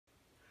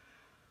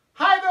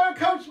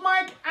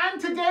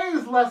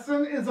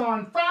lesson is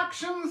on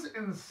fractions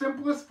in the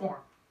simplest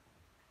form.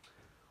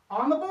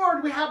 On the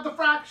board we have the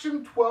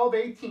fraction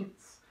 12/18,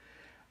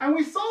 and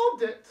we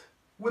solved it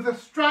with a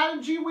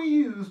strategy we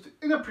used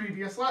in a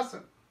previous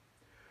lesson.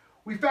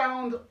 We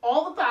found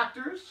all the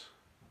factors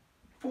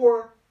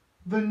for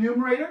the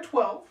numerator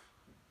 12,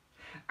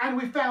 and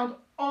we found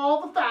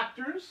all the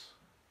factors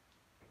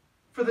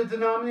for the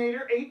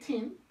denominator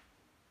 18.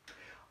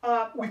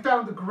 We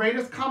found the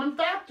greatest common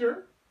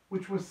factor,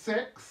 which was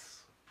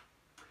 6.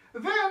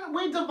 Then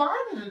we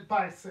divided it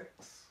by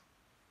 6.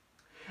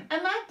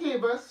 And that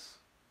gave us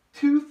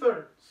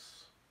 2/3.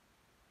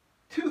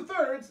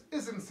 2/3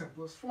 is in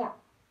simplest form.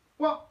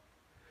 Well,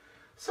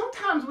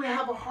 sometimes we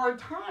have a hard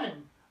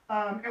time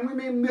and we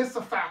may miss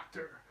a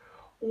factor,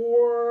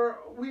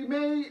 or we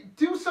may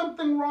do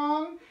something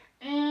wrong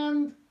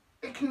and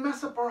it can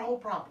mess up our whole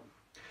problem.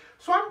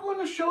 So I'm going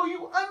to show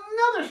you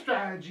another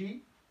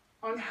strategy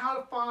on how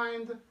to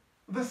find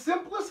the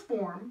simplest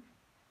form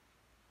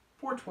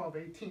for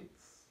 12/18.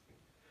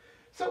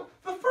 So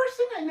the first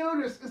thing I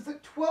notice is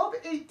that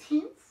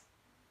 12/18,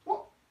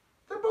 well,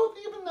 they're both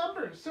even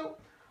numbers. So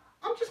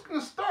I'm just going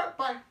to start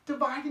by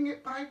dividing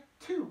it by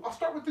 2. I'll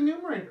start with the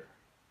numerator.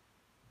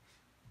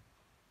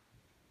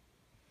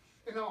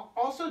 And I'll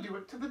also do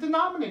it to the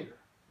denominator.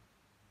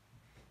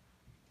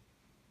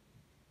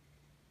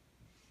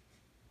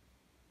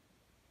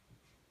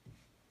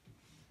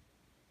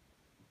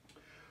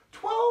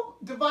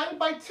 Divided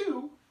by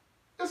 2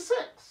 is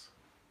 6.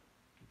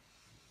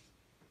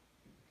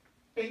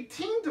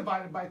 18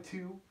 divided by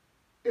 2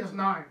 is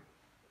 9.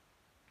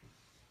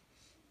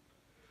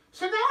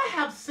 So now I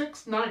have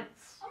 6/9.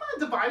 I'm going to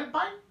divide it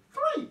by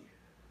 3.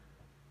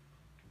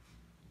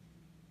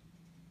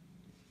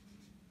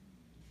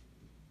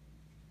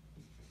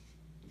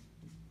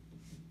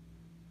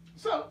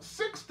 So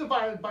 6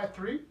 divided by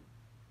 3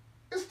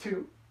 is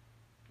 2.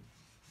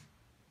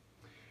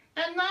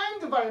 And 9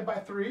 divided by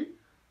 3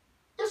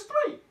 is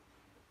 3.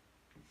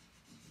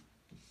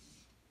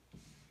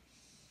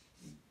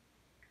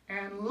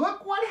 And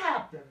look what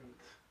happened.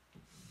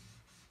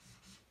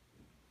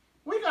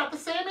 We got the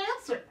same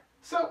answer.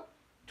 So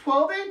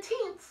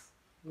 12/18,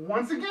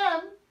 once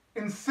again,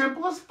 in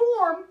simplest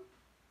form,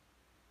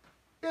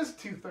 is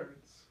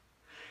 2/3.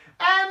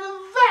 And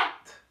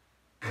that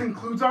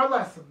concludes our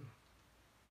lesson.